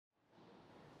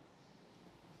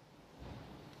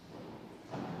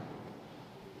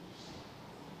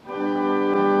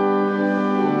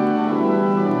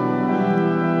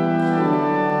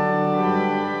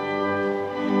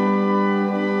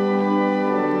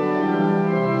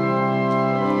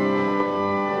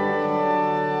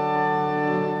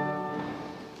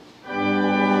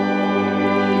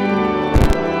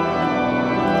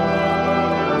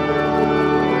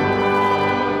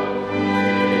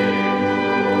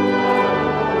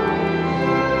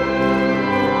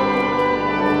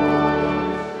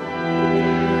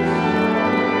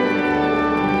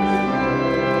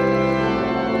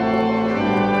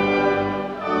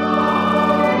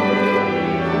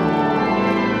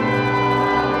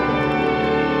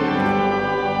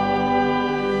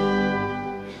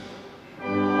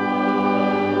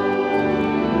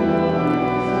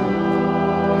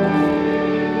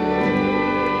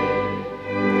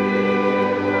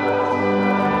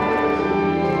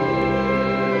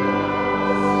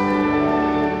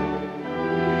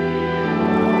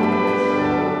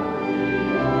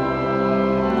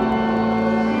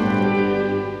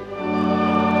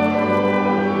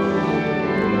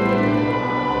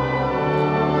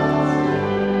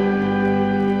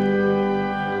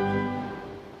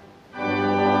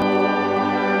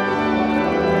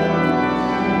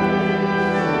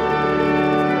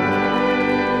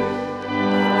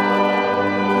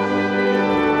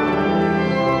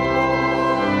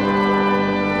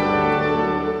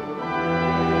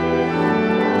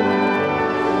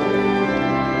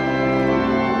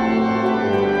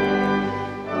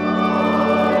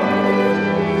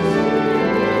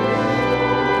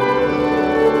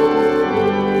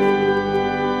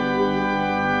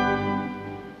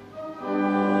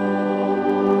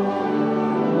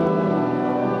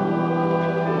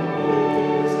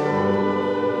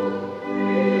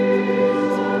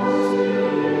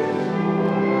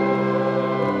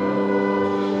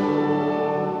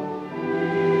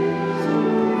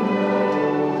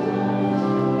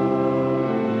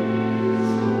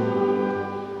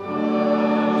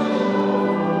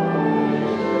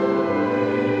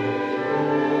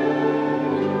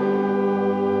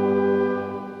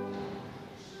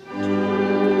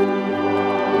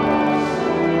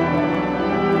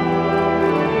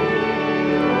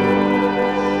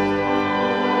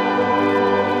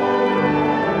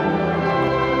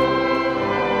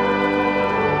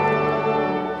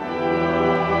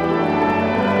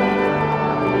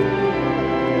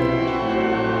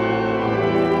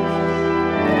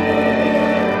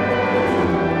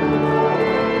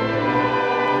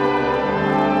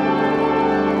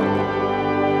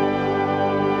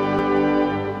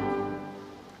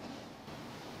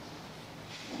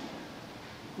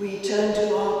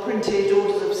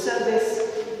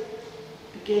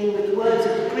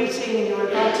greeting and you're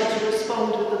invited to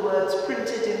respond with the words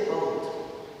printed in bold.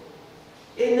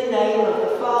 In the name of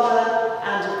the Father,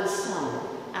 and of the Son,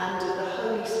 and of the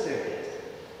Holy Spirit.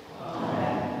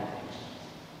 Amen.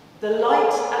 The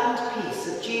light and peace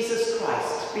of Jesus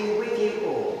Christ be with you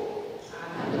all.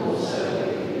 And also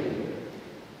with you.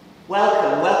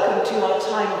 Welcome to our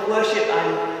time of worship.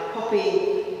 I'm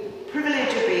Poppy,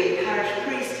 privileged to be parish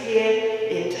priest here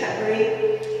in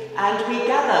Tetbury, and we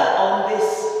gather on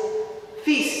this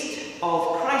feast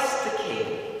of Christ the King.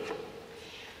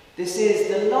 This is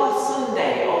the last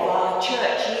Sunday of our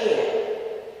church year.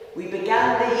 We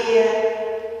began the year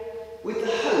with the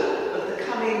hope of the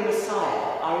coming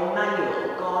Messiah, our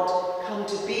Emmanuel, God come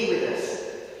to be with us.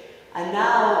 And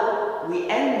now we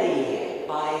end the year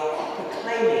by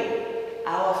proclaiming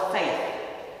our faith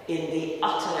in the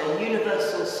utter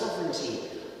universal sovereignty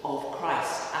of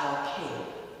Christ, our King,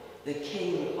 the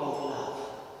King of love.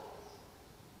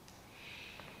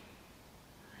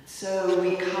 And so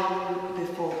we come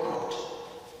before God.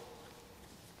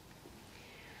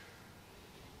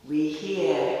 We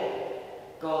hear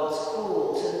God's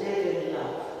call to live in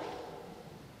love.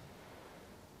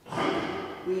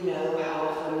 We know how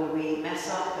often we mess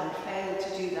up and fail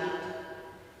to do that.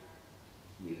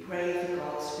 We pray for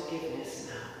God's forgiveness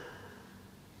now.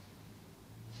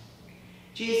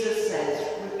 Jesus says,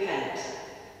 repent,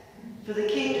 for the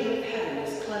kingdom of heaven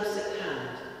is close at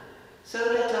hand. So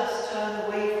let us turn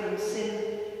away from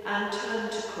sin and turn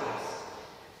to Christ,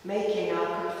 making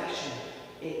our confession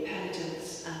in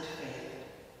penitence and faith.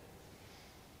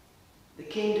 The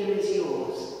kingdom is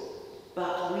yours,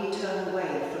 but we turn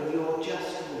away from your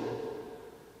just rule.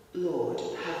 Lord,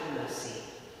 have mercy.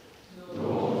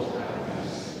 Lord, have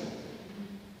mercy.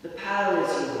 The power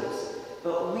is yours,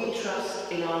 but we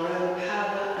trust in our own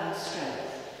power and strength.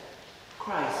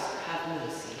 Christ, have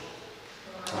mercy.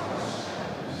 Christ,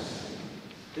 have mercy.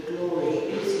 The glory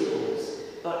is yours,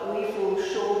 but we fall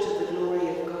short of the glory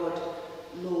of God.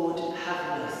 Lord, have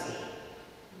mercy.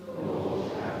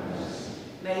 Lord, have mercy.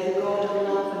 May the God of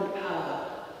love and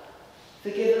power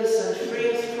forgive us and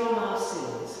free us from our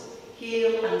sins,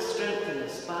 heal and strengthen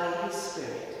us by his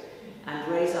Spirit, and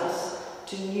raise us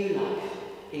to new life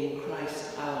in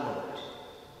Christ our Lord.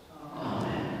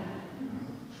 Amen.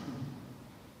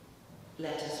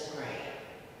 Let us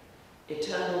pray.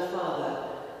 Eternal Father,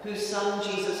 whose Son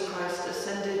Jesus Christ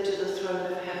ascended to the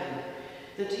throne of heaven,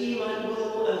 that he might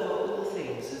rule over all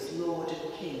things as Lord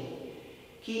and King,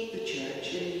 keep the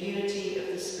Church in the unity of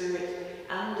the Spirit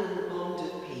and in the bond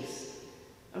of peace,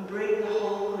 and bring the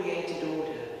whole created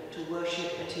order to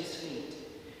worship at his feet,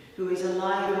 who is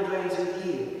alive and reigns with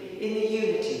you in the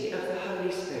unity of the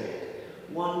Holy Spirit,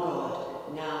 one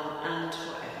God, now and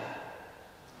forever.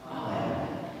 Amen.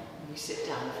 We sit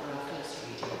down for our first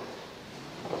reading.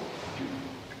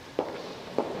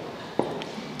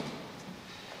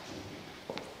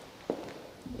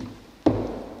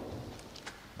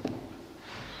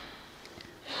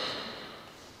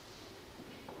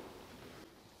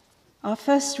 Our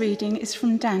first reading is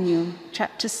from Daniel,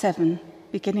 chapter 7,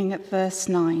 beginning at verse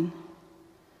 9.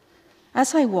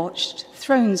 As I watched,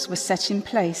 thrones were set in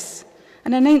place,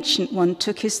 and an ancient one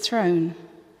took his throne.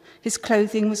 His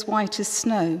clothing was white as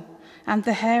snow, and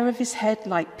the hair of his head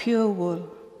like pure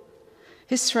wool.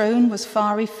 His throne was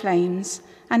fiery flames,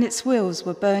 and its wheels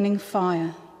were burning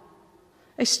fire.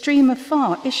 A stream of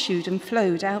fire issued and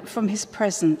flowed out from his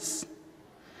presence.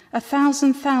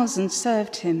 1,000,000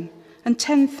 served him, and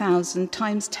 10,000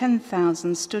 times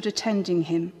 10,000 stood attending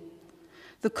him.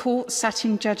 The court sat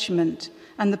in judgment,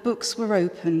 and the books were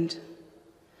opened.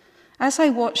 As I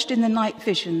watched in the night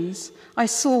visions, I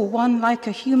saw one like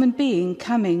a human being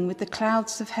coming with the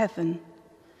clouds of heaven.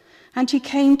 And he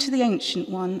came to the Ancient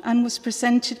One and was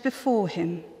presented before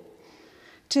him.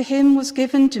 To him was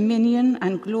given dominion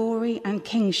and glory and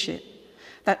kingship,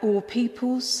 that all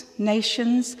peoples,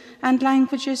 nations, and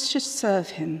languages should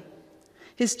serve him.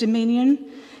 His dominion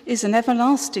is an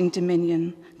everlasting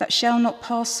dominion that shall not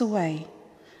pass away,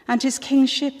 and his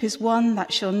kingship is one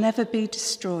that shall never be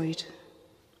destroyed.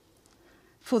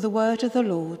 For the word of the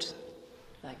Lord.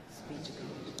 Thanks be to God.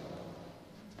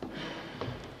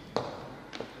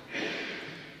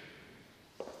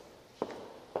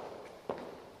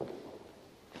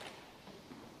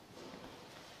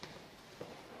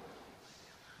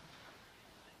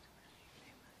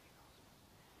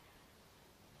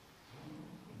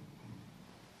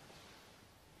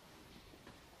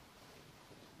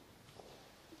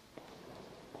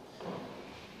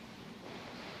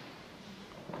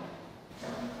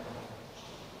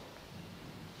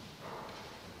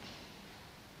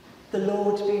 The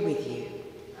Lord be with you.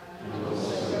 And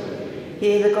also with you.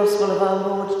 Hear the gospel of our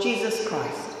Lord Jesus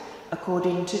Christ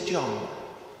according to John.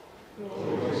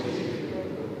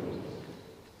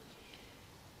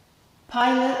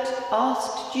 Pilate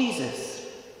asked Jesus,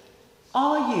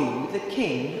 "Are you the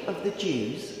king of the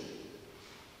Jews?"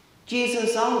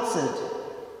 Jesus answered,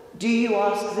 "Do you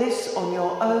ask this on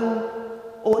your own,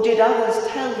 or did others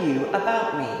tell you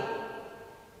about me?"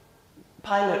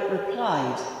 Pilate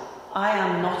replied, "I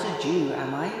am not a Jew,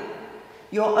 am I?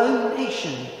 Your own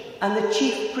nation and the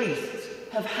chief priests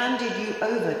have handed you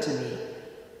over to me.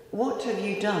 What have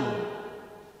you done?"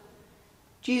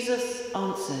 Jesus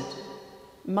answered,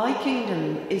 "My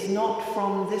kingdom is not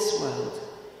from this world.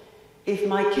 If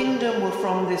my kingdom were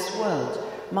from this world,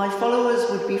 my followers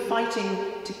would be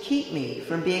fighting to keep me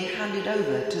from being handed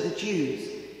over to the Jews.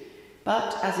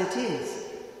 But as it is,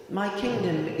 my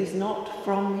kingdom is not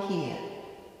from here."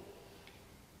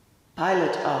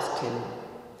 Pilate asked him,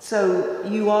 "So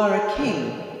you are a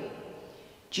king?"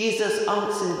 Jesus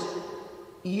answered,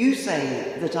 "You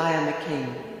say that I am a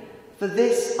king. For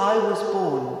this I was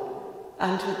born,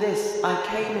 and for this I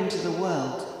came into the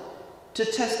world, to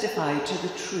testify to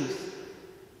the truth.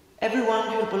 Everyone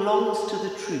who belongs to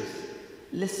the truth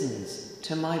listens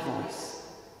to my voice."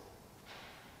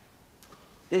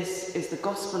 This is the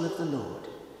gospel of the Lord.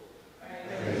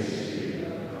 Praise to you,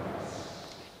 Christ.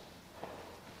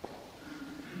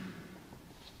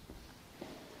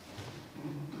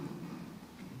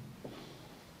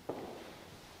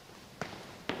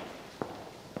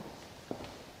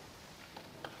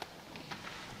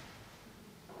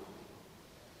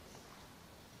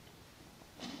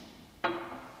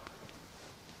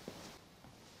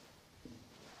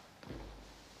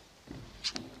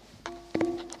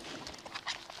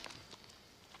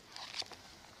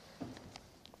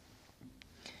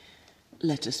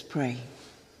 Let us pray.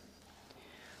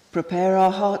 Prepare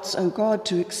our hearts, O God,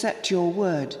 to accept your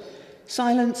word.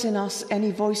 Silence in us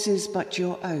any voices but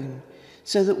your own,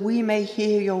 so that we may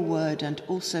hear your word and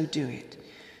also do it.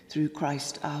 Through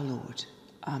Christ our Lord.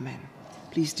 Amen.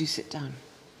 Please do sit down.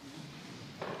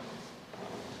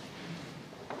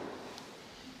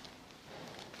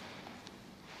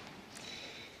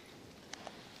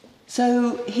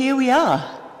 So here we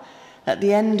are at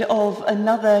the end of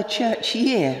another church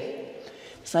year.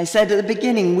 As I said at the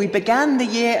beginning, we began the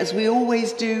year, as we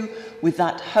always do, with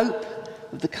that hope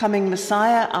of the coming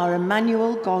Messiah, our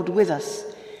Emmanuel, God with us.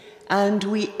 And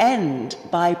we end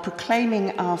by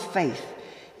proclaiming our faith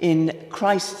in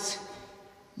Christ's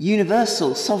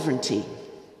universal sovereignty,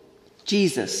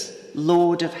 Jesus,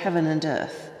 Lord of heaven and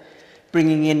earth,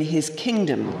 bringing in his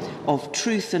kingdom of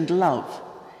truth and love,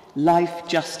 life,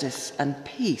 justice, and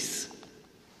peace.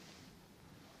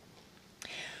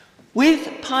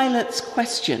 With Pilate's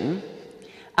question,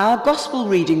 our gospel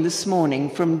reading this morning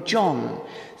from John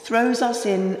throws us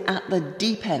in at the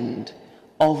deep end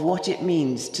of what it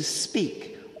means to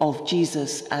speak of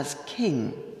Jesus as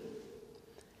king.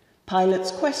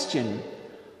 Pilate's question,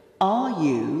 "Are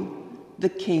you the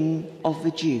king of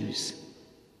the Jews?"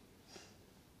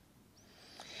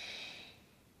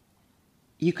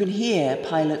 You can hear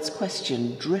Pilate's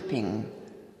question dripping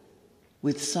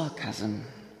with sarcasm.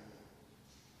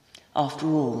 After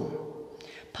all,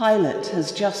 Pilate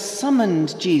has just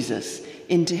summoned Jesus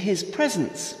into his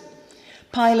presence.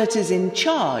 Pilate is in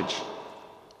charge,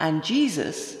 and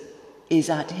Jesus is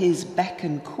at his beck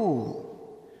and call.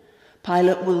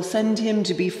 Pilate will send him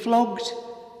to be flogged,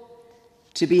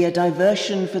 to be a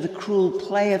diversion for the cruel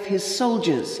play of his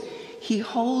soldiers. He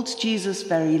holds Jesus'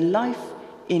 very life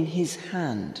in his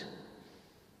hand.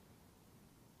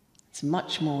 It's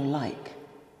much more like,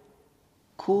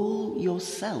 "Call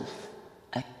yourself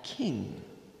a king."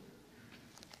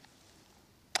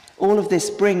 All of this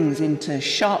brings into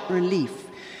sharp relief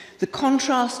the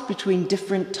contrast between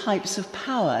different types of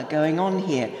power going on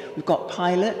here. We've got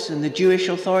Pilate and the Jewish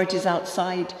authorities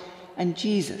outside, and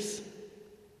Jesus.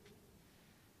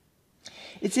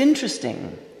 It's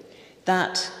interesting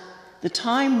that the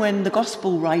time when the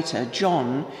gospel writer,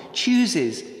 John,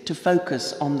 chooses to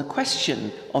focus on the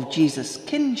question of Jesus'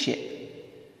 kinship,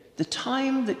 the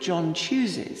time that John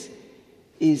chooses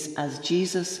is as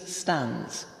Jesus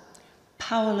stands,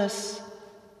 powerless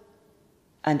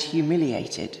and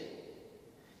humiliated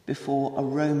before a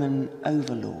Roman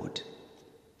overlord.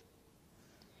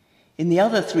 In the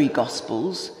other three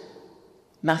Gospels,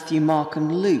 Matthew, Mark,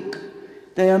 and Luke,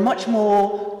 there are much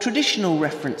more traditional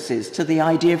references to the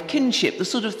idea of kinship, the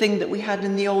sort of thing that we had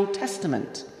in the Old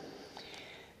Testament.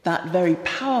 That very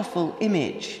powerful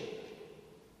image.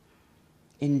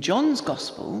 In John's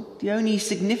Gospel, the only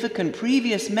significant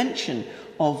previous mention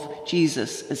of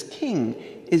Jesus as king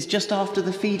is just after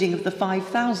the feeding of the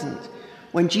 5,000,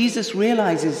 when Jesus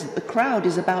realizes that the crowd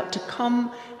is about to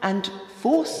come and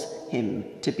force him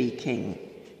to be king,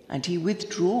 and he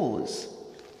withdraws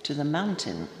to the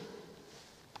mountain.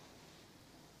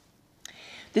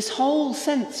 This whole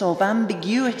sense of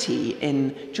ambiguity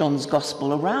in John's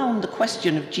Gospel around the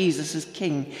question of Jesus as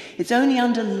king, it's only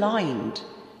underlined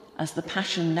as the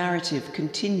Passion narrative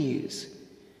continues.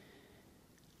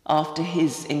 After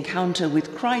his encounter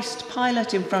with Christ,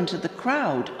 Pilate, in front of the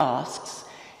crowd, asks,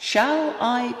 "Shall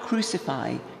I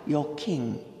crucify your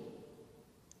king?"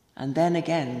 And then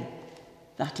again,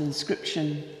 that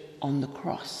inscription on the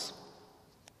cross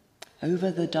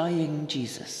over the dying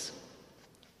Jesus.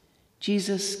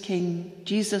 Jesus, King,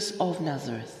 Jesus of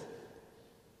Nazareth,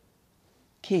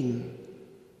 King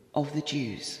of the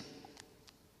Jews.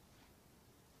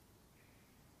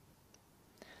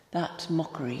 That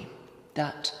mockery,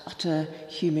 that utter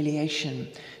humiliation,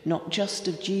 not just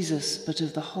of Jesus, but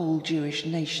of the whole Jewish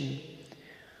nation.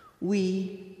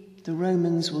 We, the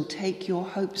Romans, will take your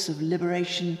hopes of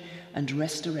liberation and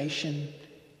restoration,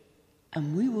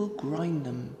 and we will grind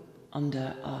them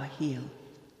under our heel.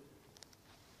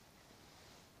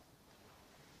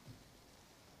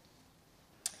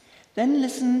 Then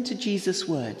listen to Jesus'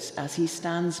 words as he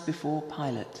stands before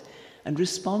Pilate and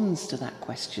responds to that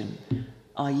question,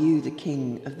 "Are you the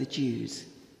King of the Jews?"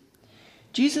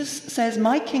 Jesus says,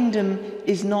 "My kingdom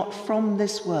is not from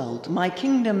this world. My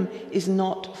kingdom is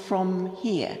not from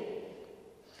here."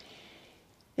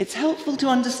 It's helpful to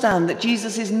understand that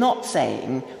Jesus is not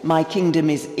saying, "My kingdom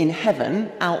is in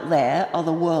heaven, out there,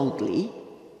 otherworldly."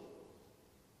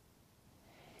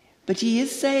 But he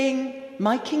is saying,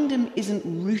 my kingdom isn't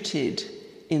rooted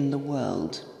in the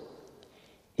world.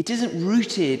 It isn't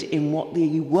rooted in what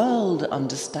the world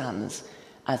understands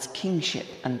as kingship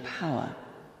and power.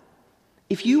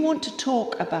 If you want to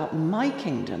talk about my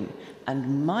kingdom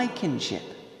and my kinship,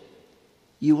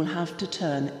 you will have to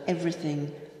turn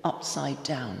everything upside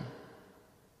down.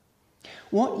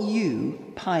 What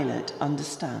you, Pilate,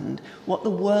 understand, what the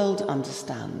world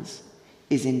understands,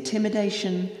 is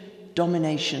intimidation,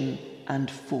 domination,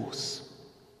 and force.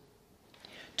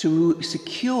 To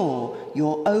secure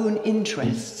your own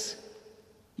interests,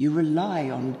 you rely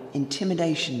on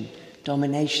intimidation,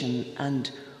 domination, and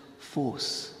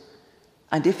force.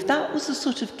 And if that was the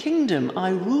sort of kingdom I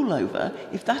rule over,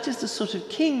 if that is the sort of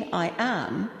king I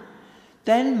am,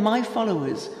 then my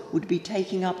followers would be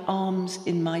taking up arms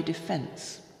in my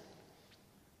defense.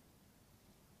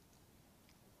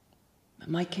 But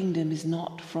my kingdom is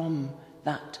not from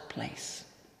that place.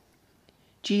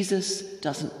 Jesus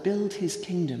doesn't build his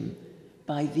kingdom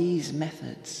by these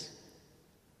methods.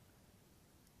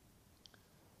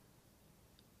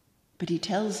 But he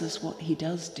tells us what he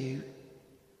does do.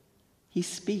 He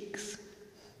speaks.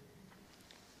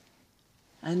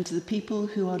 And the people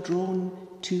who are drawn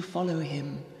to follow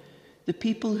him, the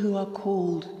people who are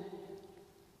called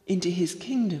into his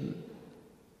kingdom,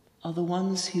 are the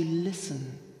ones who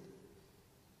listen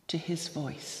to his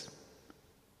voice.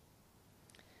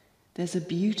 There's a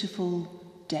beautiful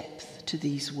depth to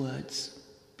these words,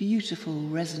 beautiful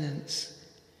resonance.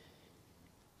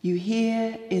 You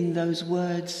hear in those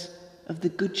words of the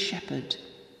Good Shepherd,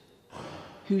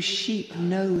 whose sheep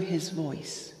know his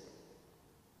voice.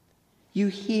 You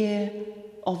hear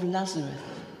of Lazarus,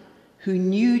 who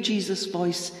knew Jesus'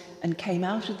 voice and came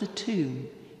out of the tomb,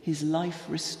 his life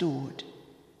restored.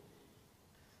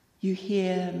 You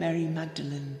hear Mary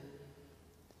Magdalene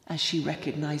as she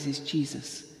recognizes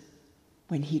Jesus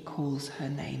when he calls her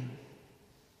name.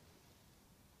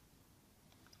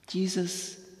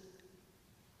 Jesus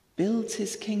builds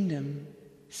his kingdom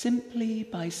simply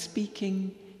by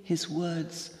speaking his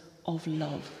words of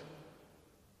love.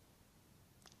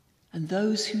 And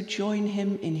those who join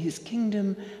him in his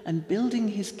kingdom and building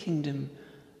his kingdom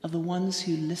are the ones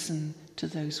who listen to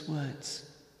those words.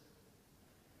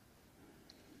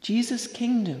 Jesus'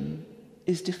 kingdom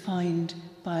is defined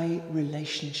by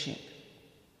relationship,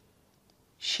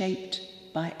 shaped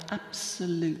by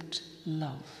absolute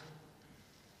love.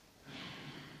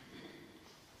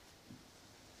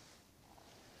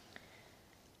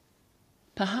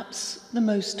 Perhaps the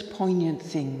most poignant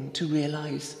thing to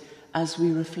realize as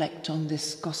we reflect on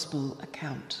this gospel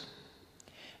account,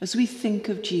 as we think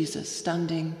of Jesus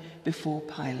standing before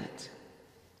Pilate.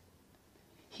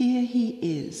 Here he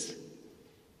is,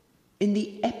 in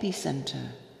the epicenter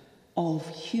of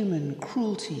human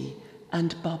cruelty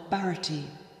and barbarity,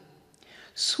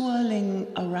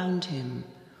 swirling around him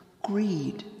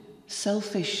greed,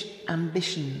 selfish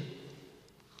ambition,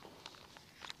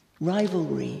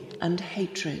 rivalry and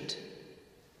hatred.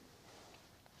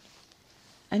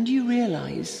 And you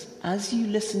realize, as you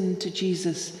listen to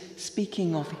Jesus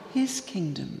speaking of his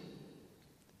kingdom,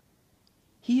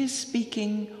 he is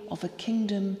speaking of a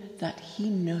kingdom that he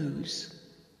knows.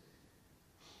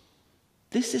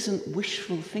 This isn't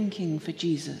wishful thinking for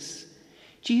Jesus.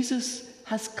 Jesus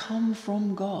has come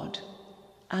from God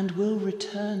and will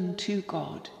return to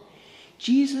God.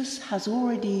 Jesus has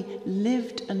already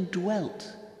lived and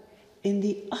dwelt in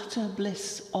the utter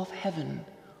bliss of heaven,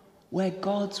 where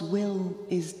God's will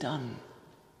is done.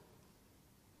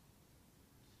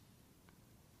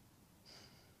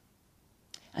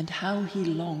 And how he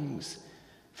longs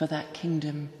for that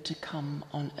kingdom to come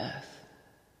on earth.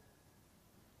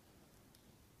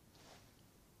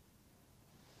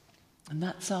 And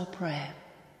that's our prayer.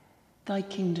 Thy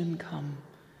kingdom come,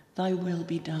 thy will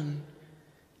be done.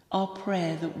 Our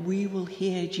prayer that we will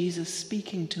hear Jesus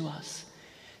speaking to us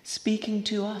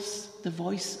the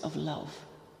voice of love,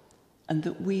 and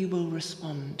that we will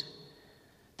respond.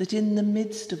 That in the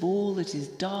midst of all that is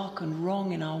dark and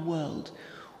wrong in our world,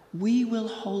 we will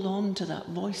hold on to that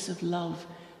voice of love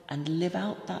and live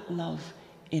out that love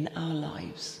in our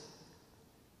lives,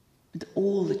 with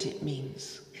all that it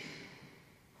means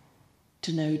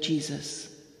to know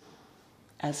Jesus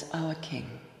as our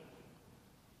King.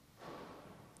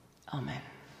 Amen.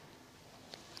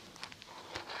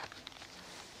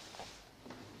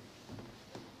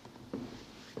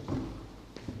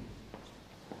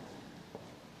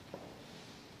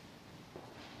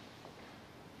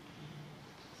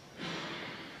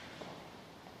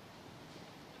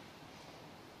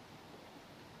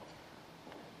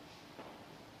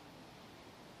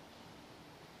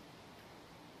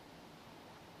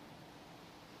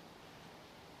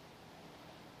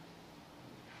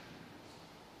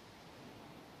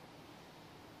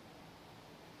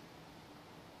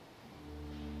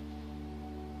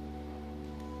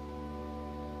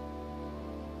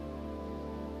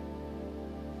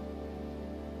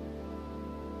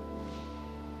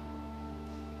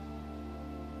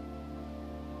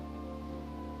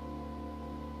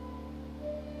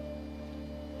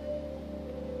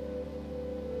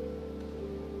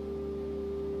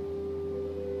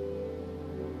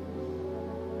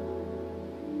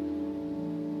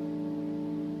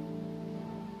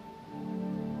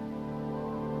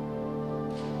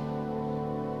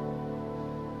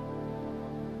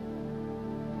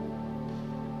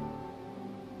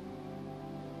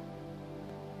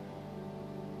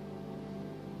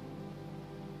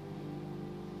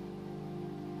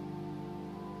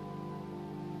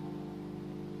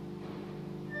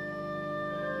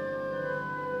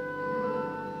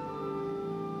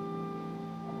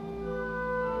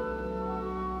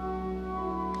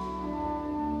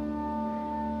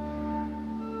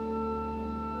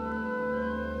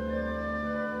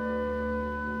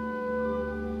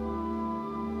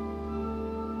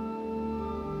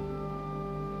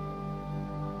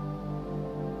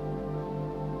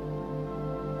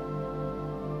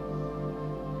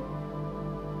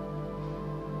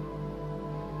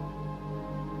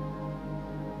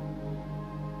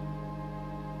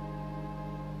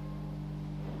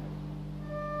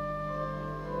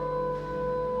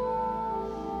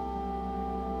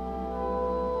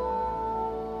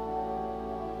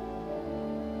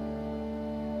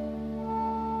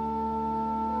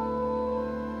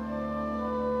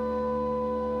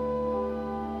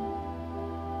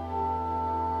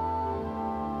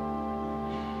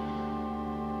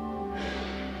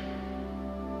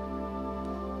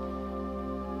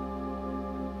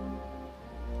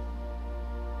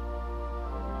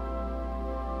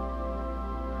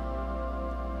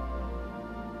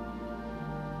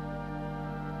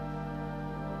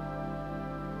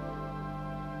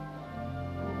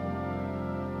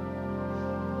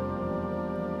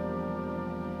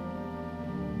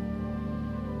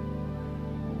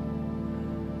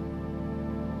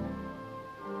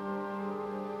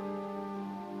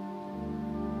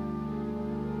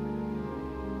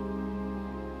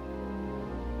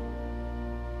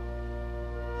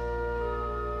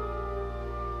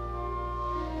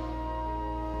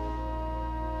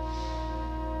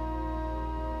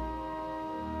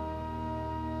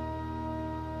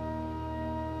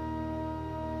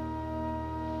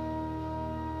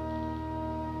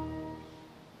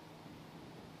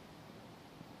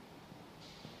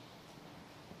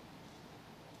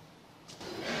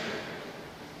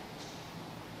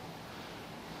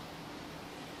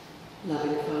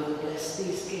 Loving Father, bless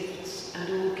these gifts and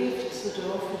all gifts that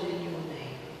are offered in your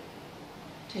name.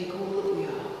 Take all that we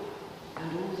are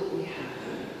and all that we have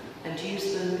and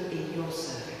use them in your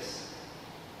service.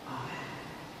 Amen.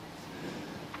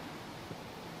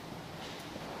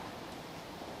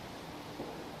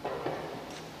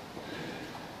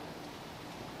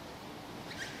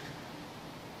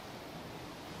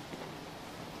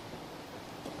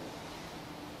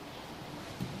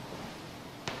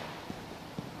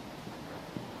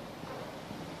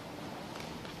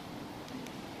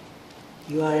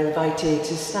 You are invited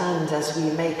to stand as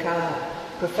we make our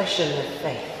profession of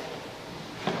faith.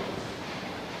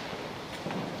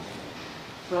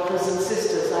 Brothers and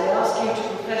sisters, I ask you to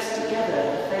profess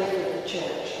together the faith of the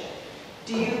Church.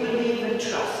 Do you believe and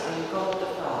trust in God the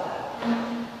Father?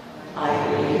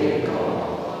 I believe in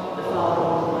God, the Father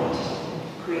Almighty,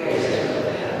 creator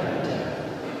of heaven and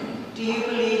earth. Do you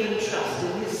believe and trust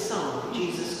in his Son,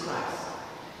 Jesus Christ?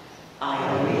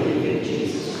 I believe in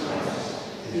Jesus Christ,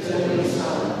 his only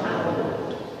Son, our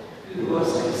Lord, who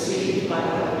was conceived by the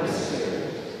Holy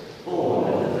Spirit,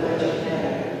 born of the Virgin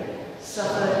Mary,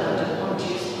 suffered under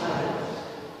Pontius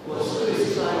Pilate, was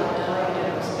crucified, died,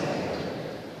 and was buried.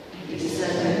 He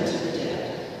descended to the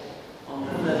dead. On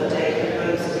the third day he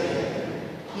rose again.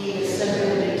 He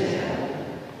ascended into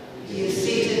heaven. He is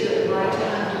seated at the right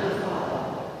hand of the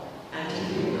Father, and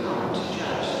he will come to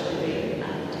judge the living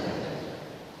and the dead.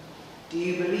 Do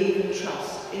you believe and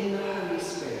trust in the Holy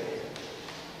Spirit?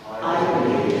 I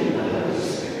believe in the Holy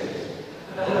Spirit,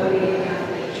 the Holy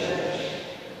Catholic Church,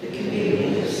 the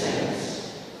communion of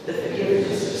saints, the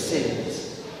forgiveness of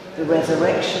sins, the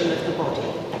resurrection of the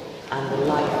body, and the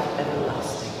life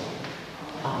everlasting.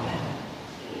 Amen.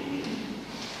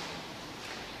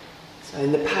 So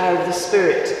in the power of the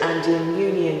Spirit and in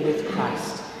union with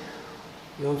Christ,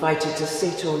 you're invited to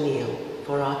sit or kneel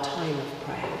for our time of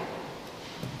prayer.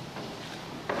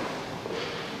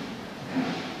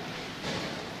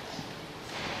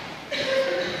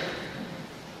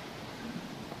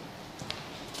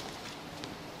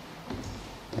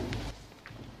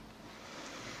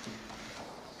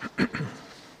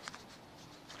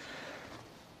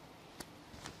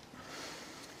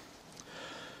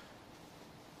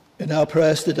 In our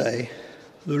prayers today,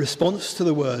 the response to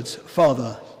the words,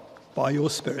 Father, by your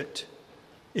Spirit,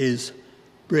 is,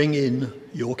 bring in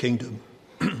your kingdom.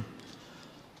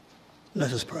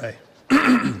 Let us pray.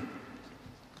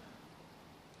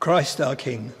 Christ our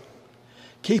King,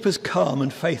 keep us calm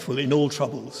and faithful in all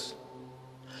troubles.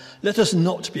 Let us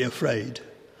not be afraid,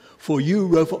 for you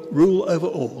rule over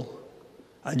all,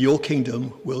 and your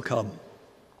kingdom will come.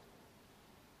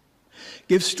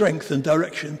 Give strength and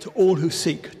direction to all who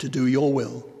seek to do your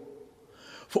will,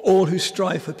 for all who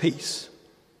strive for peace,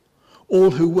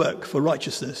 all who work for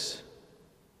righteousness.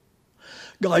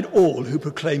 Guide all who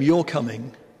proclaim your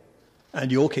coming and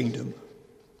your kingdom.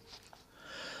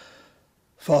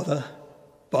 Father,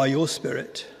 by your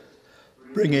Spirit,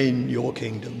 bring in your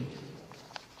kingdom.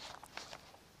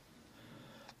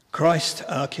 Christ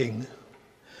our King,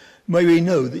 may we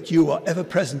know that you are ever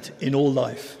present in all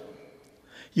life.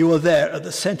 You are there at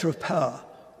the centre of power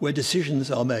where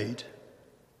decisions are made.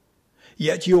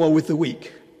 Yet you are with the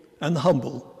weak and the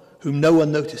humble, whom no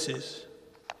one notices.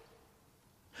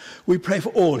 We pray for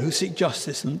all who seek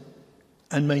justice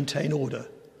and maintain order,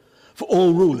 for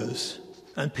all rulers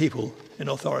and people in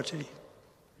authority.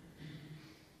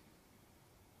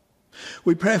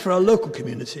 We pray for our local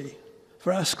community,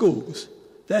 for our schools,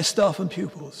 their staff and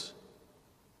pupils,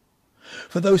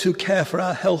 for those who care for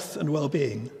our health and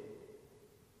well-being.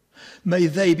 May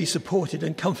they be supported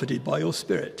and comforted by your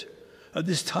Spirit at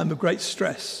this time of great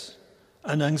stress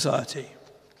and anxiety.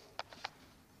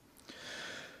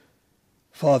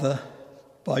 Father,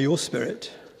 by your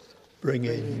Spirit, bring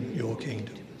in your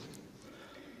kingdom.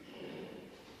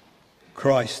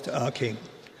 Christ, our King,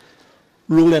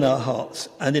 rule in our hearts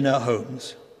and in our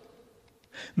homes.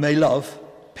 May love,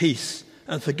 peace,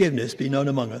 and forgiveness be known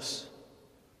among us.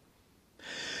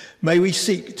 May we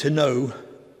seek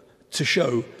to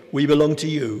show we belong to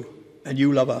you and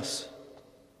you love us.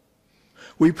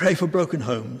 We pray for broken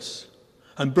homes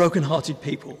and broken-hearted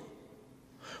people,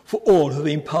 for all who have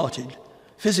been parted,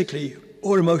 physically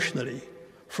or emotionally,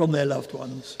 from their loved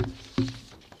ones.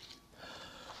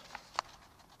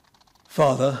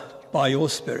 Father, by your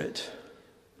Spirit,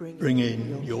 bring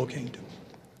in your kingdom.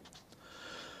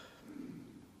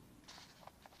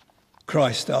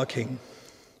 Christ, our King,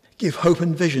 give hope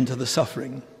and vision to the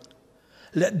suffering.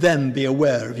 Let them be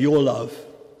aware of your love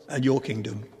and your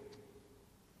kingdom.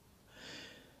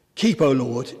 Keep, O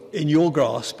Lord, in your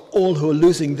grasp all who are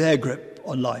losing their grip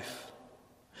on life.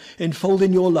 Enfold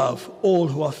in your love all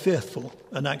who are fearful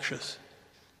and anxious.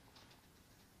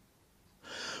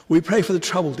 We pray for the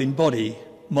troubled in body,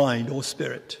 mind, or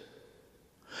spirit.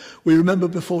 We remember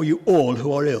before you all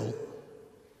who are ill.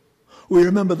 We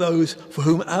remember those for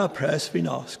whom our prayers have been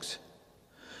asked,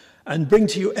 and bring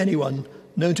to you anyone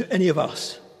known to any of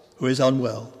us who is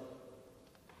unwell.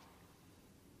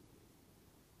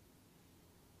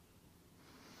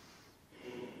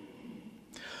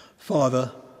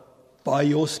 Father, by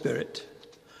your Spirit,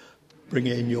 bring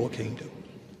in your kingdom.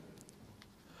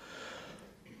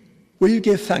 Will you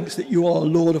give thanks that you are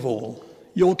Lord of all?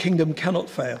 Your kingdom cannot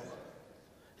fail.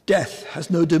 Death has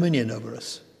no dominion over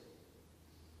us.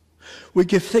 We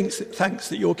give thanks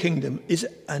that your kingdom is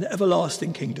an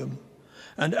everlasting kingdom,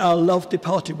 and our loved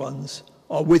departed ones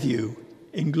are with you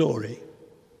in glory.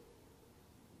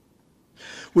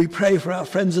 We pray for our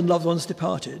friends and loved ones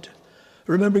departed,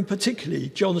 remembering particularly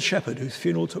John the shepherd, whose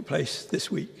funeral took place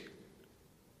this week.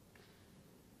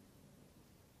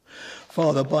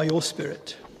 Father, by your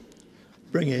Spirit,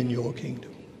 bring in your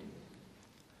kingdom.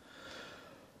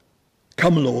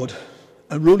 Come, Lord,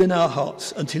 and rule in our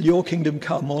hearts until your kingdom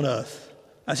come on earth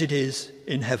as it is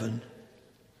in heaven.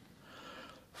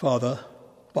 Father,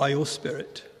 by your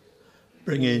Spirit,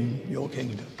 bring in your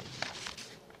kingdom.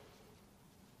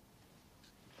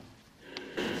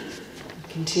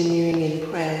 Continuing in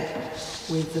prayer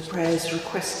with the prayers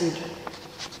requested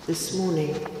this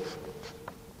morning.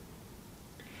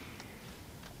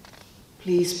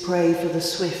 Please pray for the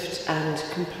swift and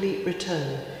complete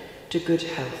return to good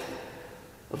health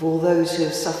of all those who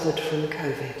have suffered from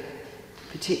COVID,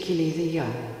 particularly the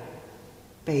young,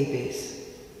 babies,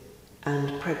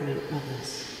 and pregnant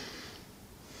mothers.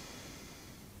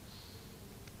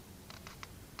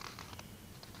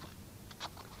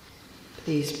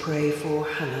 Please pray for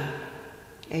Hannah,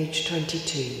 age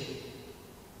 22,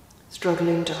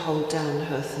 struggling to hold down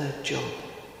her third job.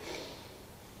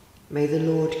 May the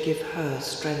Lord give her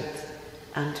strength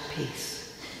and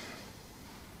peace.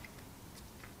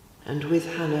 And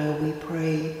with Hannah we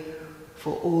pray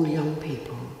for all young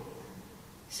people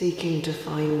seeking to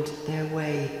find their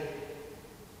way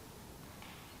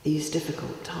these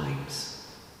difficult times.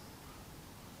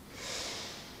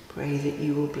 Pray that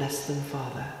you will bless them,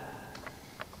 Father.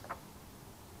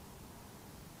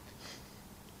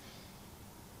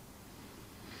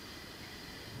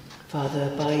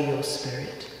 Father, by your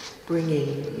Spirit, bring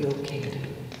in your kingdom.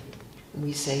 And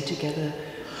we say together,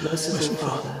 merciful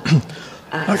Father,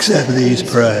 accept these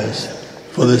prayers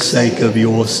for the sake of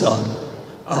your Son,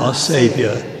 our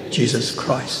Saviour, Jesus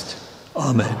Christ.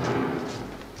 Amen.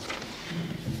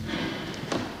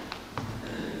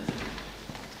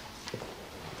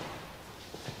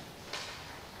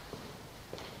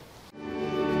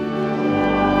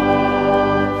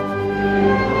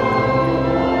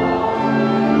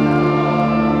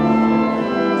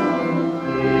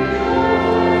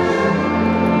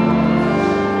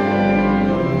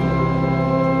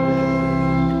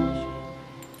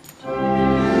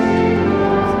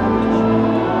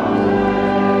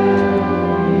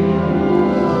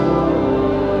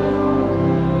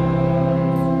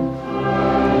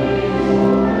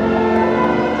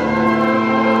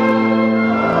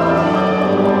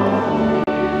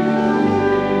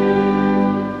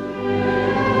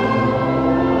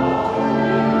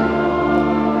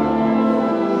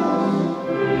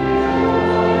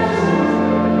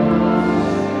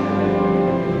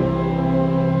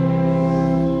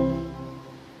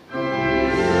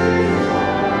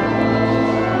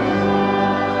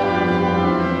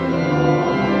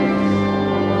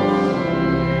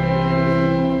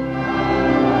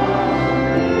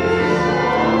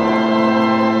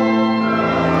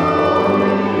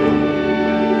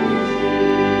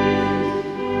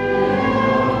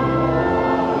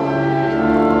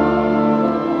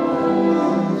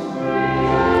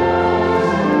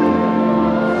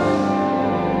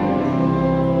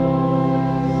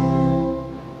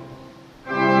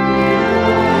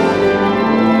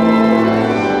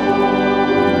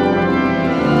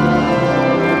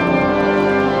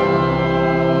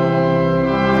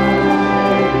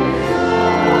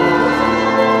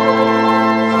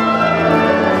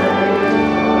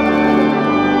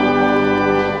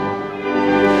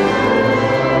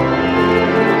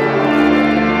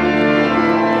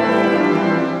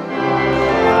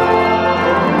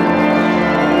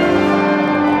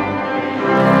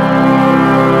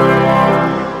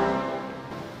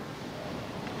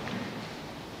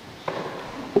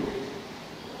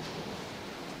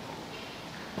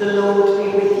 The Lord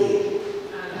be with you.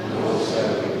 And also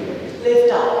with you.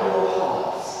 Lift up your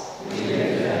hearts. We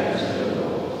lift them to the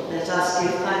Lord. Let us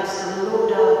give thanks to the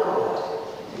Lord our God.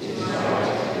 It is right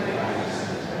to give thanks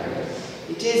and praise.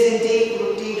 It is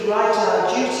indeed right,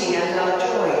 our duty and our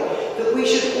joy, that we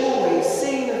should always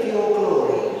sing of your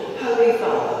glory, Holy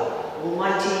Father,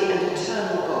 Almighty and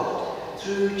eternal God,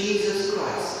 through Jesus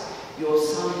Christ, your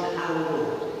Son, our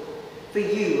Lord. For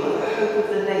you are the hope of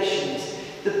the nations,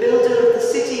 the builder of the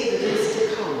city that is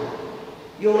to come.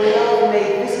 Your love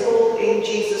made visible in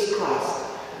Jesus Christ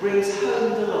brings home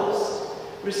the lost,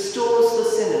 restores the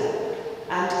sinner,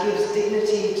 and gives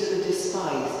dignity to the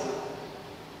despised.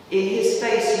 In his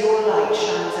face your light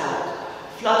shines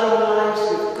out, flooding lives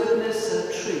with goodness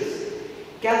and truth,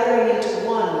 gathering into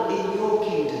one in your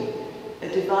kingdom, a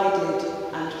divided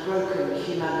and broken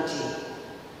humanity.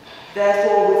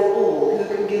 Therefore, with all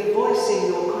who can give voice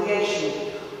in your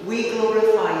creation, we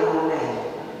glorify your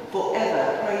name,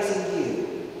 forever praising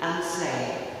you and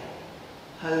say,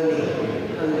 Holy,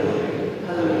 holy,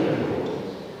 holy Lord,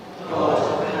 God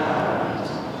of power and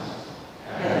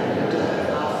might. Heaven and earth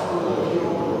are full of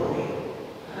your glory.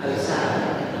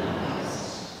 Hosanna in the highest.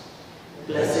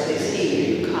 Blessed is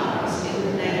he who comes in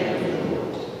the name of the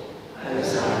Lord.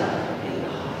 Hosanna in the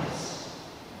highest.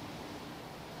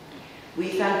 We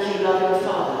thank you, loving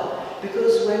Father,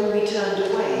 because when we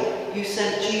turned away, you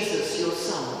sent Jesus, your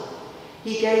Son.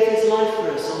 He gave his life for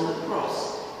us on the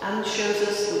cross and shows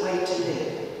us the way to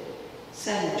live.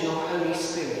 Send your Holy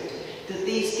Spirit, that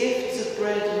these gifts of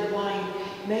bread and wine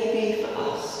may be for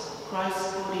us,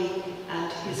 Christ's body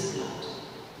and his blood.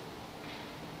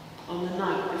 On the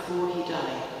night before he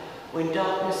died, when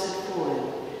darkness had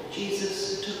fallen,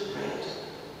 Jesus took bread.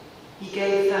 He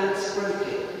gave thanks, broke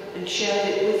it, and shared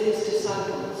it with his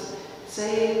disciples,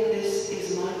 saying, "This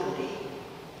is my body,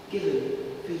 given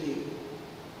for you.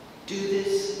 Do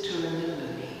this to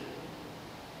remember me."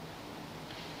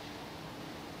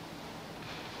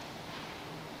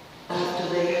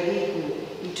 After they had eaten,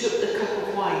 he took the cup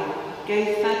of wine,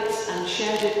 gave thanks and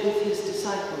shared it with his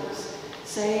disciples,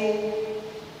 saying,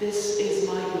 "This is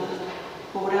my blood,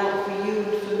 poured out for you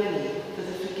and for many for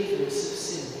the forgiveness of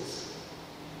sins."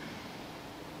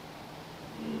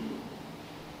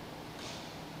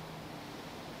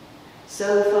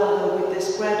 So, Father, with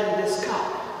this bread and this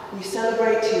cup, we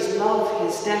celebrate his love,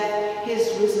 his death,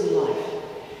 his risen life.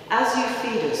 As you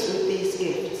feed us with these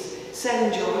gifts,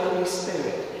 send your Holy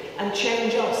Spirit and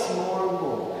change us more and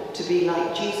more to be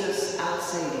like Jesus, our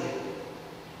Saviour.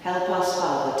 Help us,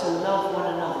 Father, to love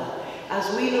one another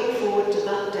as we look forward to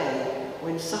that day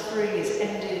when suffering is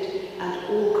ended and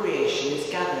all creation is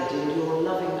gathered in your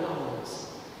loving arms.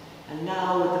 And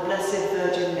now, with the Blessed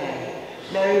Virgin Mary,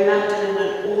 Mary Magdalene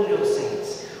and all your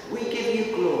saints, we give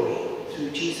you glory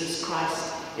through Jesus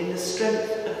Christ in the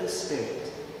strength of the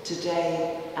Spirit,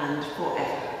 today and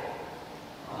forever.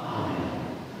 Amen.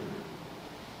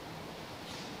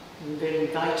 You've been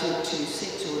invited to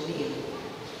sit or kneel.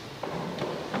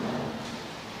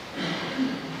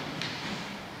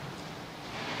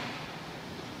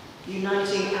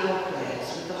 Uniting our prayers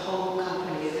with the whole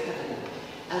company of heaven,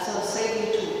 as our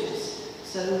Saviour taught us,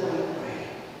 so we pray.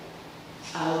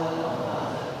 Our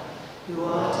Father, who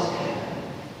art in heaven,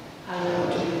 hallowed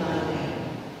be thy name.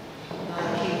 Thy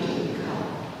kingdom come,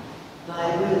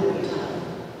 thy will be done,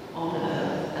 on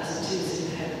earth as it is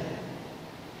in heaven.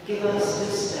 Give us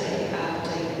this day our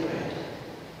daily bread,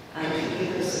 and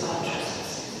forgive us our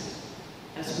trespasses,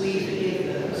 as we forgive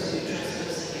those who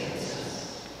trespass against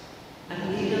us. And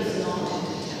lead us not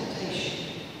into temptation,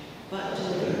 but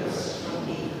deliver us from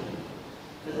evil.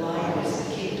 For thine is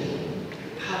the kingdom,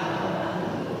 the power,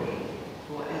 and the glory,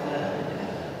 forever and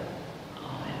ever.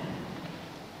 Amen.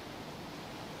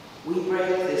 We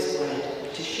break this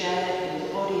bread to share in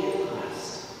the body of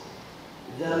Christ.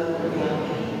 Though we are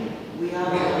many, we are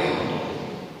one body,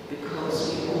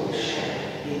 because we all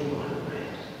share in one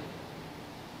bread.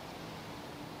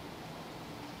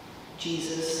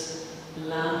 Jesus, the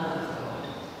Lamb of God,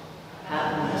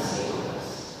 have mercy on us.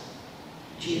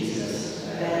 Jesus,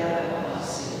 bearer of our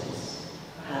sins,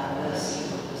 have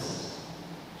mercy on us.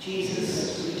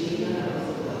 Jesus, Redeemer of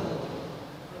the world,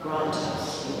 grant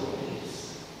us your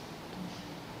peace.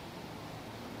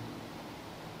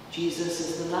 Jesus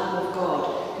is the Lamb of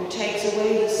God who takes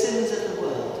away the sins of the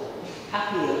world.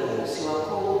 Happy are those who are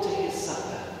called to his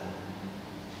supper.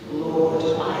 Lord,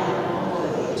 I am not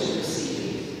worthy to receive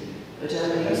you, but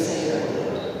only say the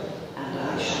word, and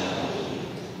I shall be healed.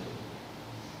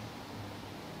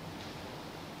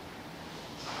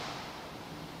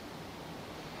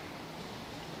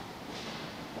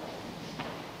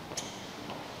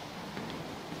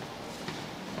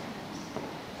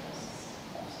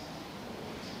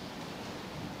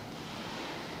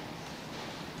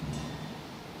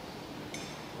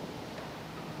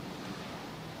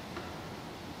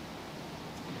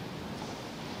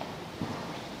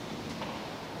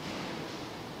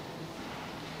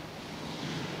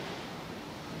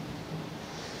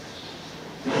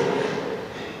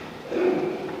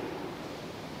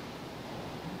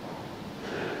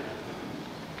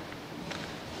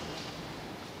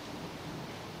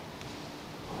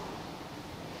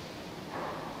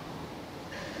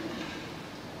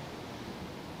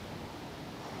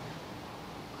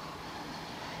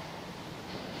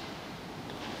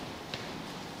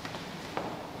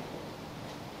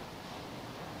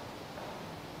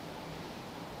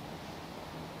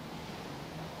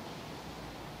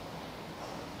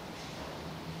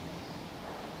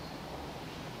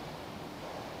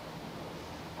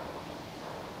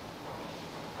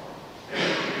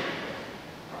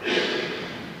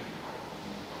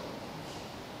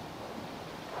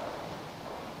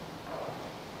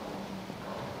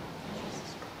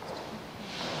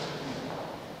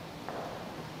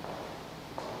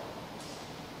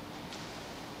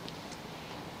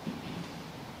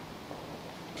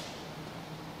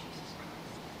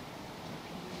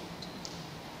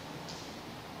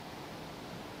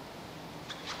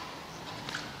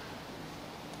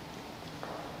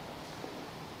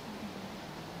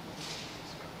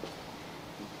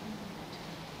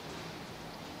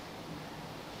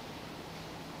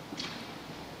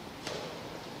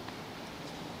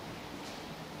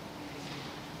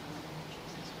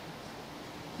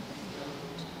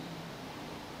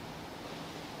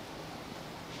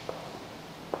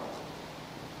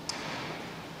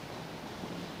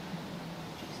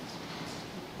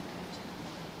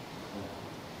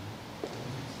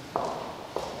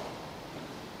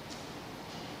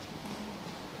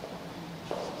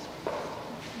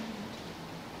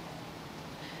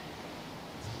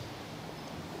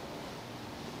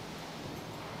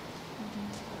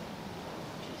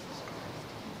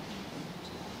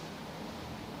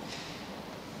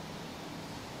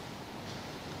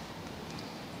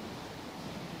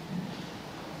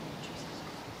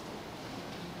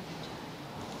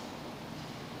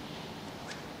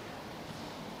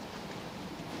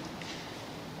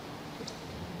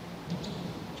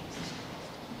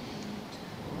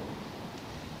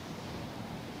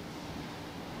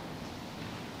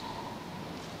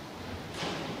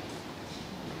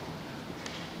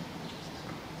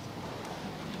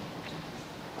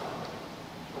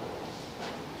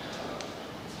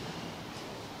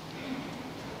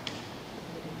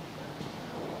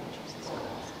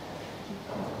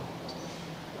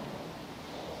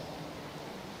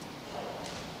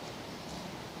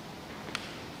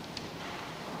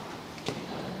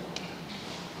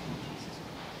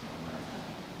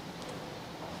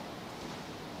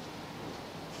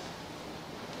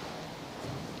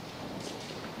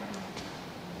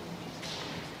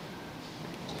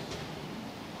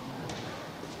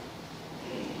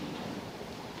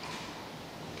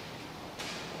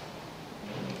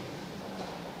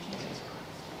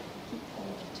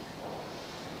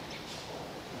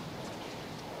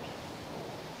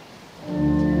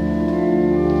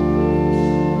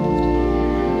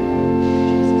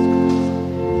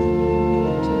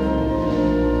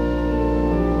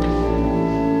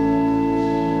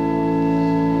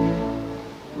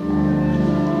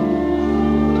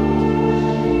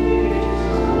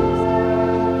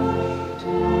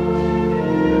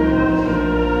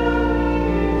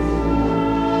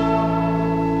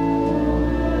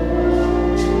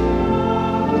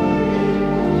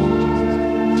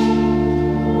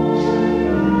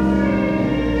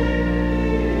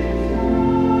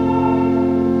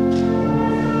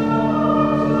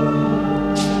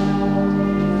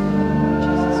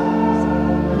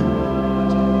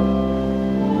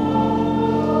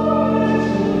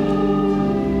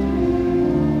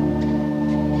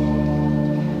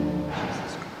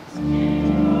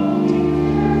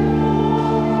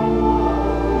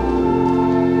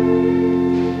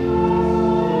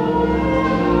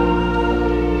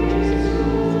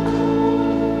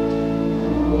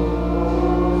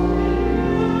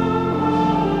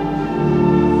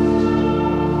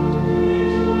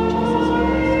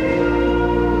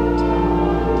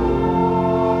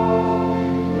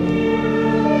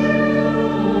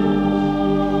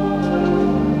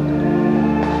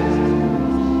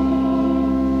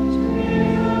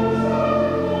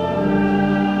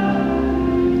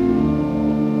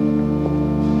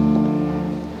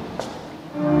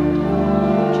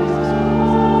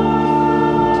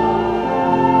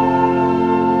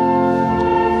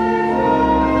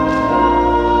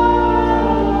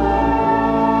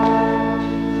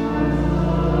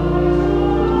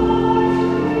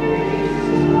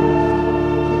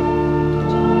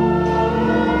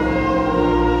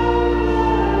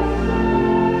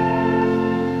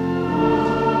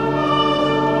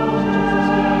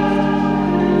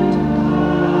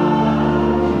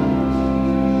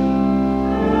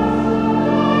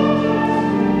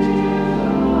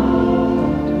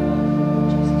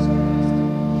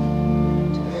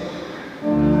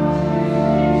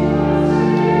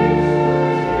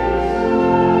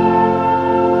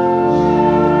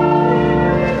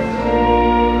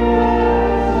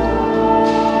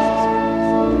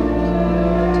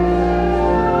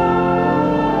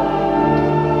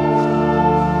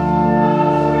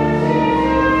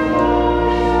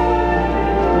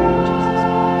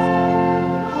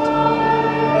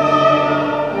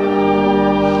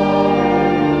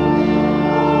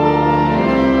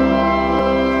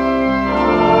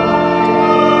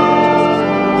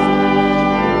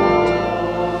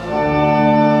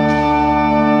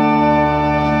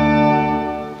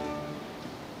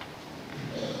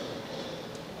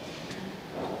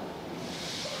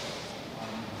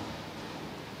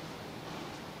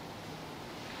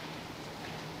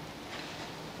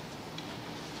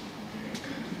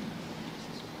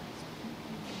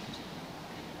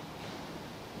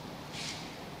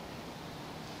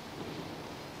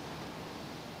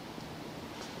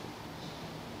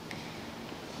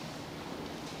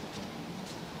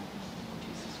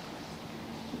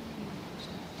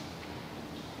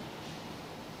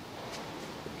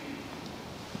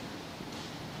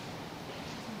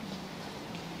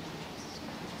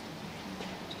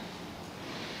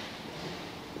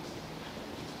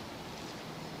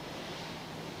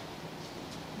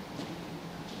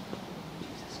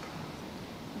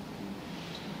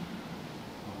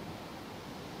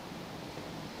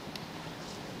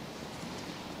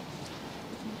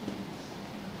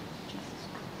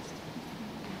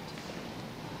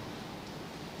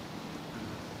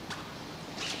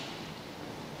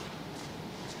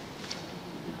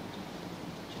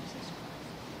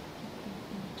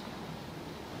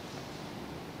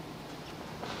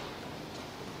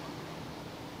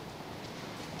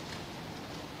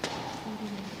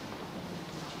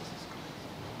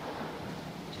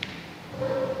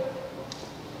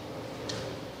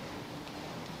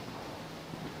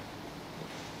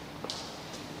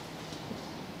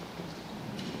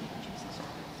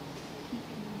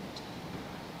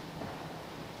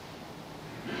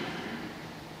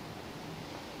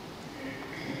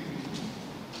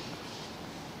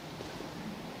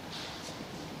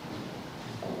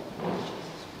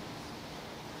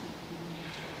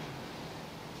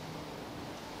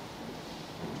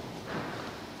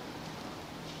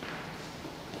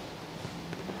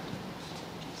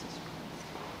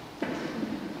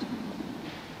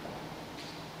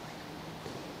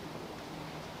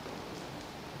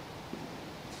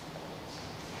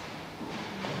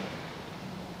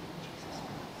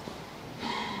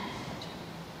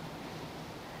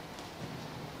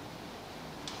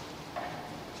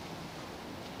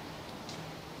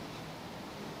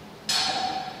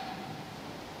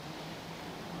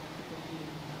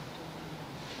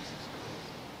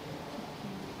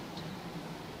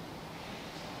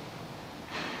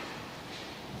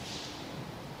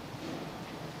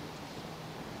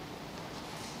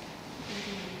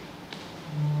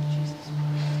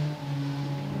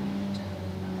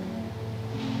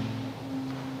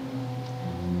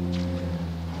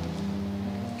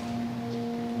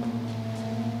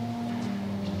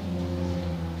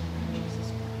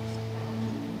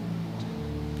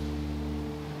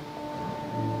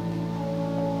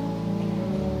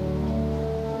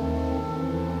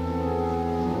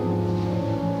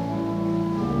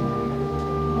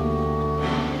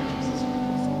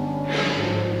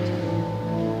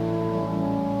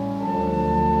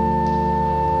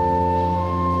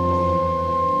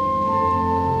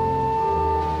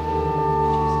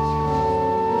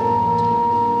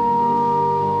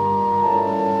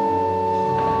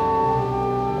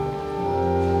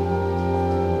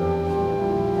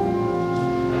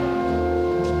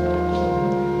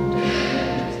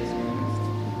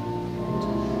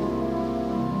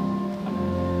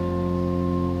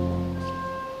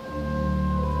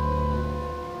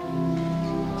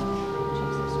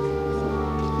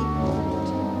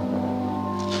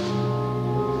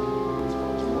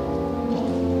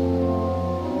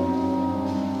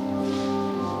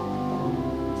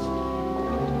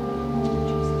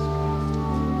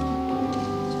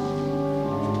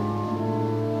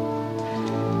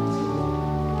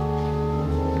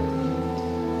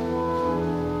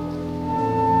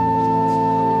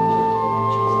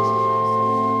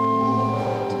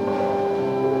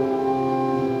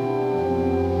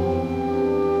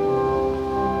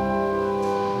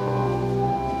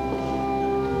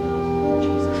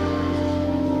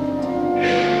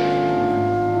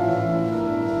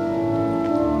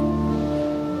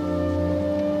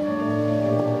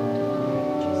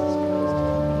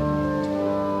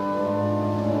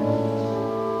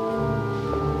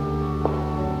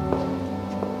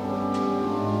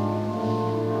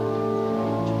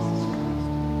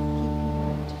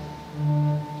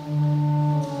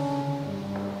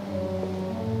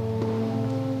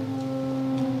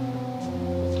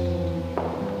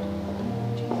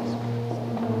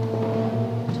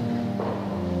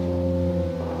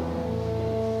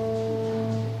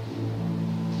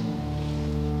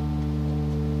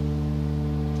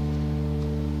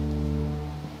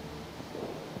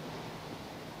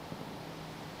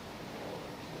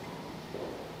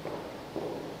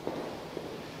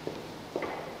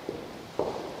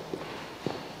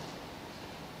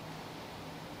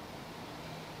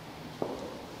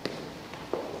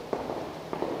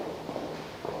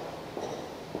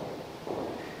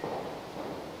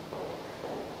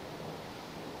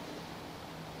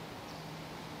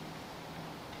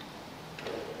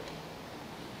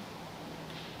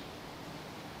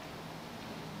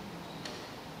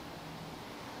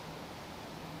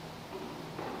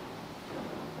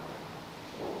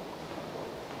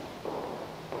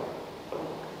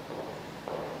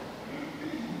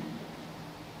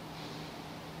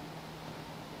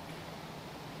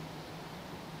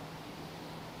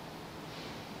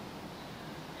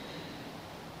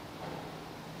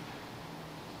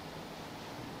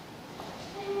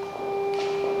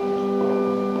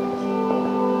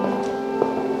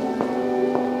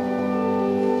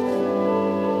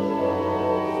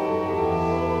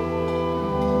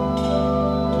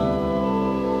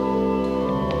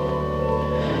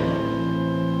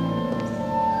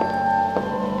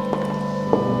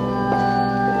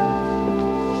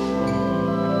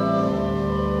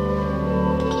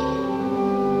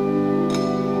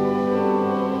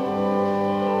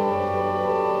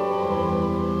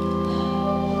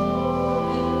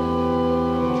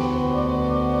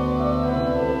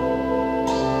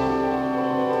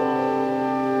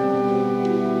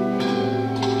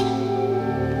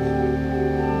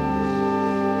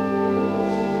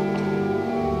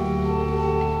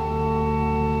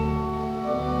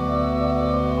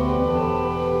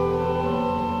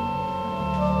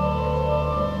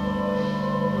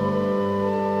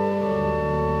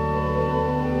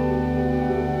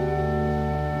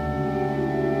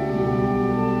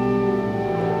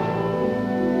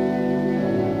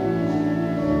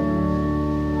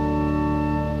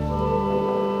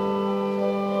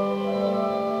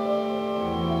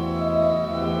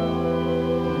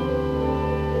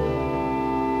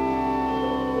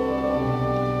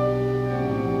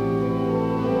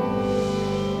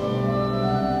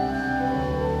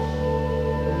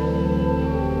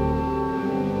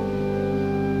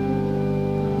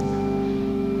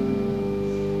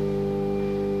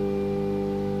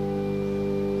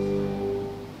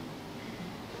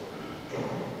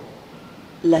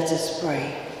 Let us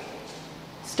pray.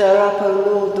 Stir up, O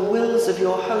Lord, the wills of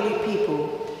your holy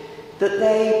people, that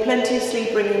they, plenteously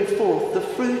bringing forth the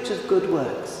fruit of good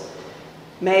works,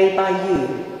 may by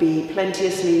you be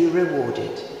plenteously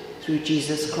rewarded, through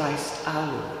Jesus Christ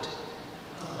our Lord.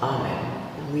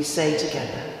 Amen. And we say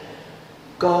together,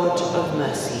 God of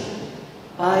mercy,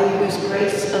 by whose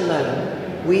grace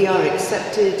alone we are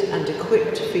accepted and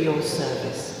equipped for your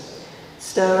service,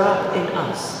 stir up in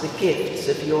us the gifts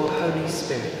of your Holy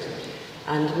Spirit,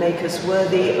 and make us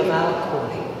worthy of our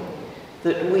calling,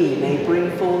 that we may bring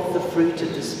forth the fruit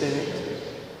of the Spirit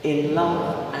in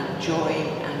love and joy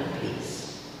and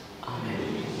peace.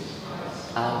 Amen.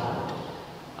 Our Lord.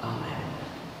 Amen.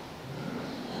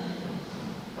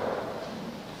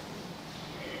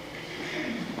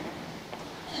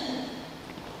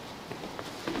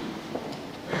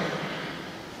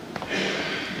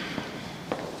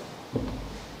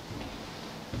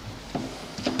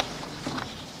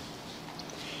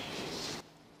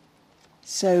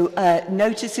 So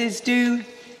notices, do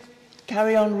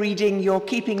carry on reading your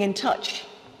Keeping in Touch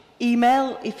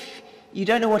email. If you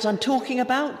don't know what I'm talking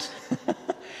about,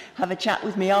 have a chat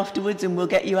with me afterwards and we'll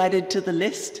get you added to the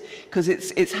list, because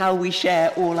it's how we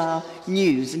share all our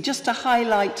news. And just to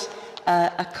highlight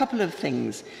a couple of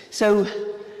things. So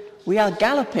we are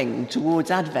galloping towards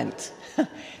Advent.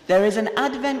 There is an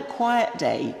Advent Quiet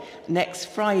Day next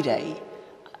Friday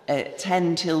at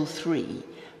 10 till 3.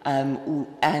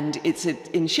 And it's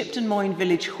in Shipton Moyne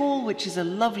Village Hall, which is a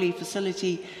lovely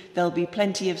facility. There'll be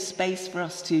plenty of space for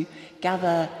us to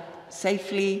gather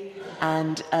safely,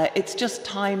 and it's just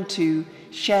time to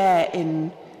share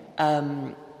in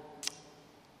a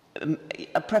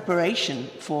preparation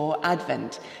for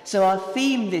Advent. So our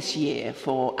theme this year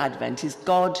for Advent is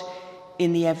God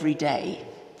in the Everyday.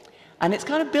 And it's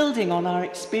kind of building on our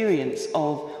experience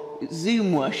of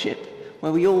Zoom worship,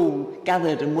 where we all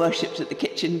gathered and worshipped at the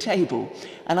kitchen table.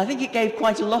 And I think it gave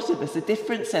quite a lot of us a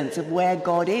different sense of where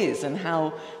God is and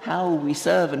how we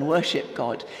serve and worship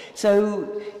God.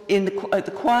 So at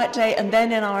the Quiet Day and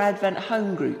then in our Advent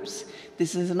home groups,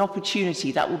 this is an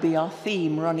opportunity. That will be our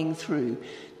theme running through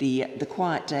the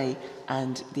Quiet Day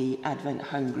and the Advent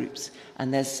home groups.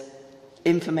 And there's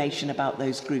information about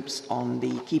those groups on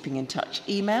the Keeping in Touch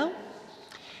email.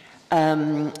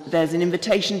 There's an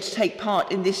invitation to take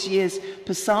part in this year's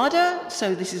Posada.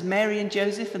 So this is Mary and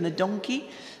Joseph and the donkey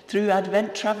through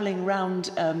Advent, travelling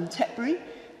around Tetbury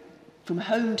from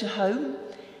home to home.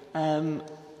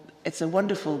 It's a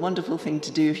wonderful, wonderful thing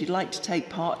to do. If you'd like to take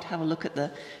part, have a look at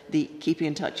the Keeping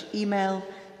in Touch email.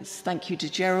 Thank you to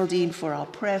Geraldine for our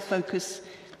prayer focus,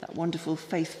 that wonderful,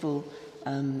 faithful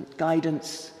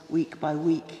guidance week by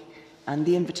week, and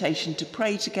the invitation to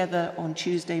pray together on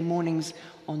Tuesday mornings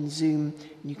on Zoom,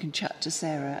 and you can chat to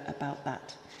Sarah about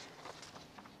that.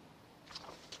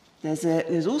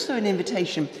 There's also an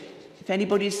invitation, if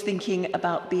anybody's thinking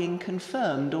about being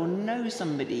confirmed or know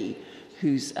somebody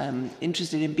who's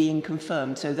interested in being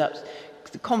confirmed, so that's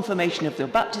the confirmation of their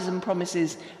baptism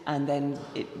promises, and then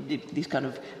this kind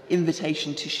of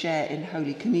invitation to share in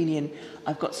Holy Communion.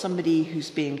 I've got somebody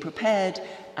who's being prepared,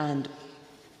 and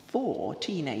 4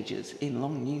 teenagers in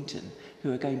Long Newton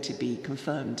who are going to be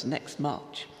confirmed next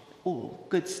March. All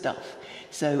good stuff.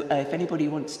 So if anybody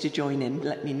wants to join in,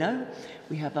 let me know.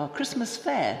 We have our Christmas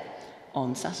fair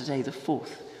on Saturday the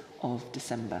 4th of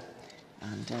December.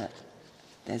 And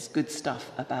there's good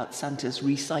stuff about Santa's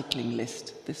recycling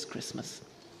list this Christmas.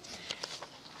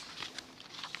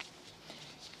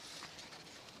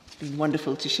 It's been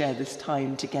wonderful to share this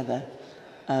time together.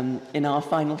 In our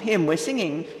final hymn, we're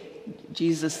singing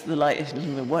Jesus the light,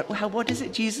 what is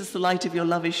it? Jesus the light of your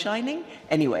love is shining?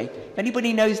 Anyway, if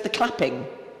anybody knows the clapping,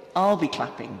 I'll be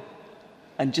clapping.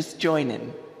 And just join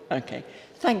in. Okay.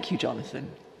 Thank you,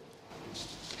 Jonathan.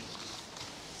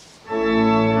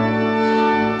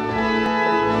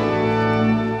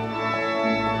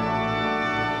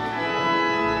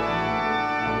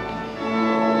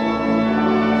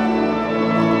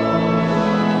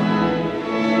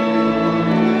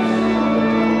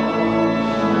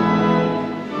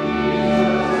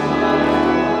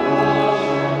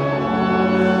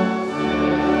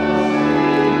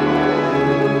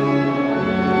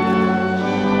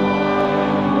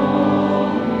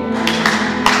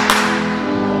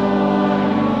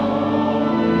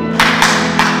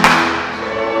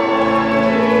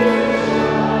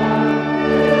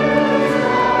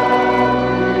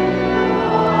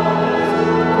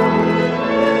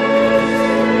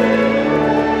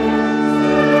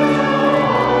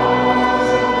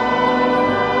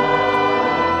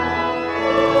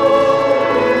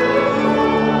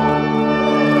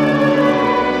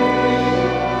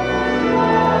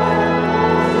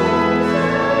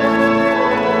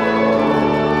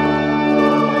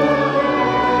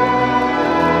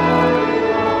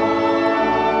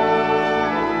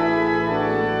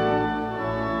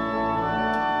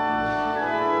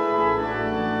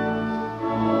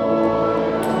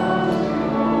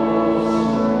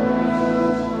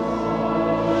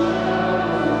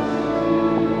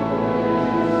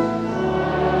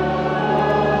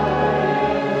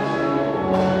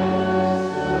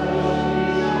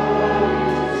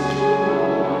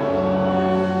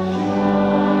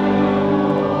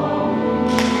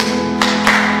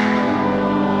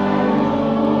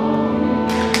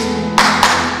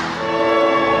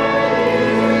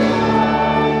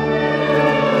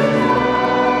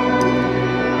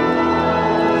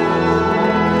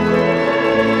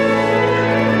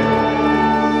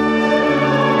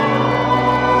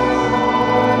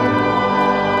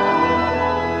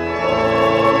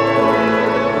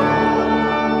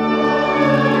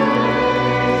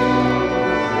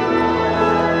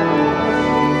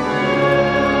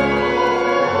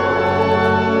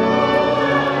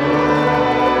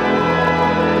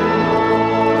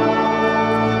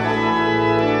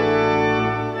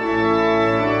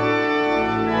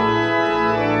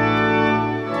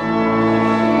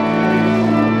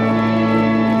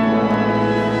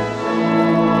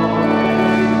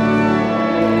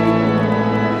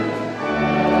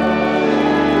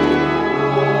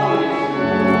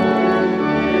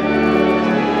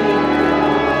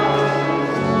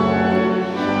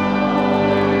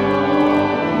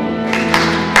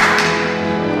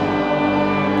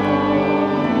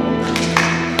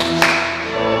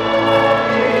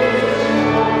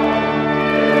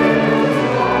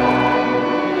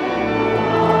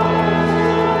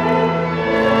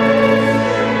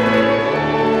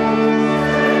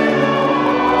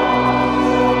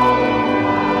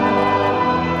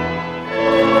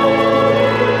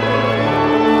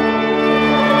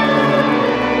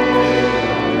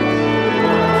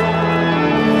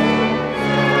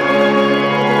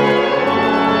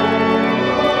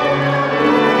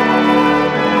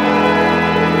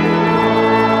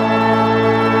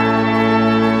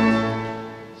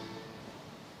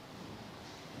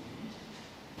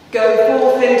 Go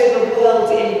forth into the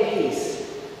world in peace.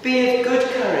 Be of good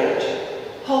courage.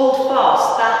 Hold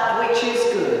fast that which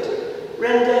is good.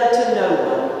 Render to no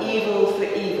one evil for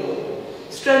evil.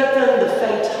 Strengthen the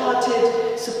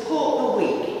faint-hearted. Support the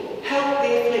weak. Help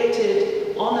the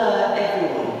afflicted. Honour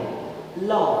everyone.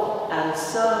 Love and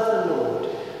serve the Lord,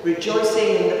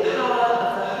 rejoicing in the power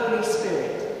of the Holy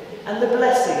Spirit, and the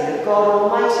blessing of God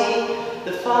Almighty,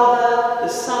 the Father, the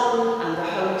Son, and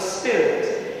the Holy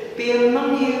Spirit, be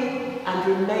among you and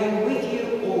remain with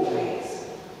you always.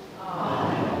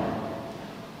 Amen.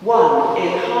 One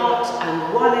in heart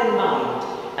and one in mind,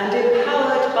 and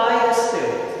empowered by the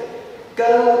Spirit,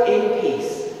 go in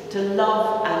peace to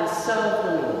love and serve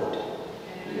the Lord.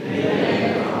 Amen.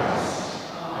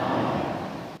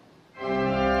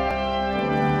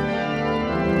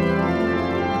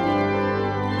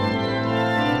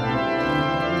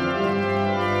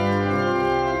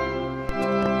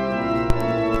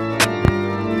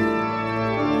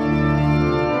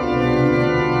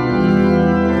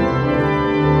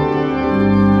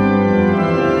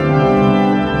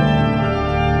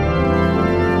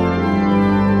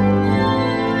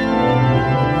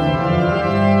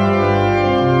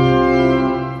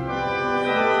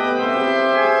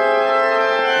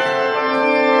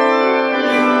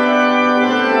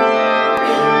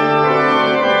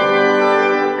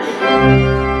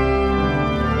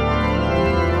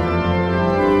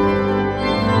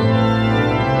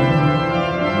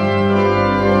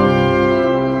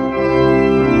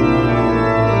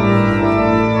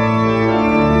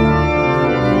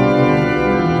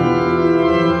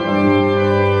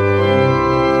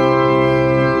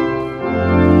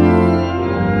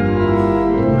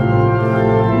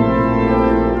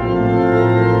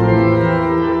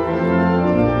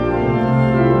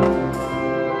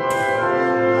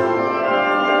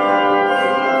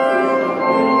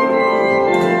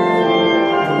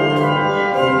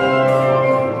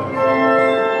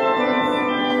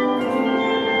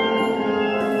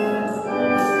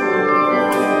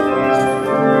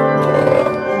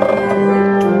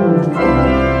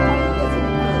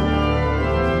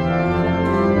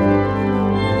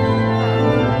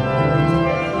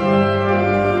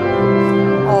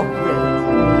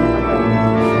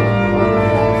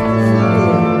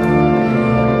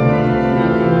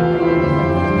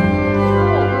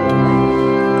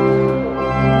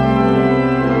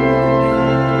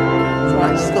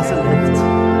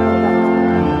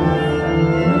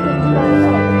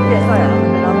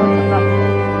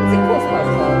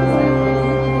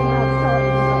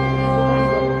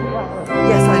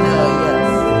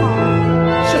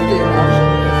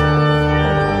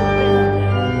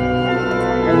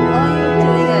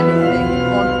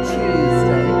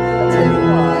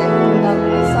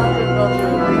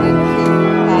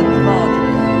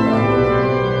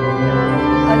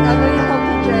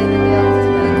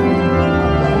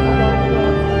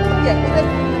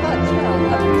 Yeah,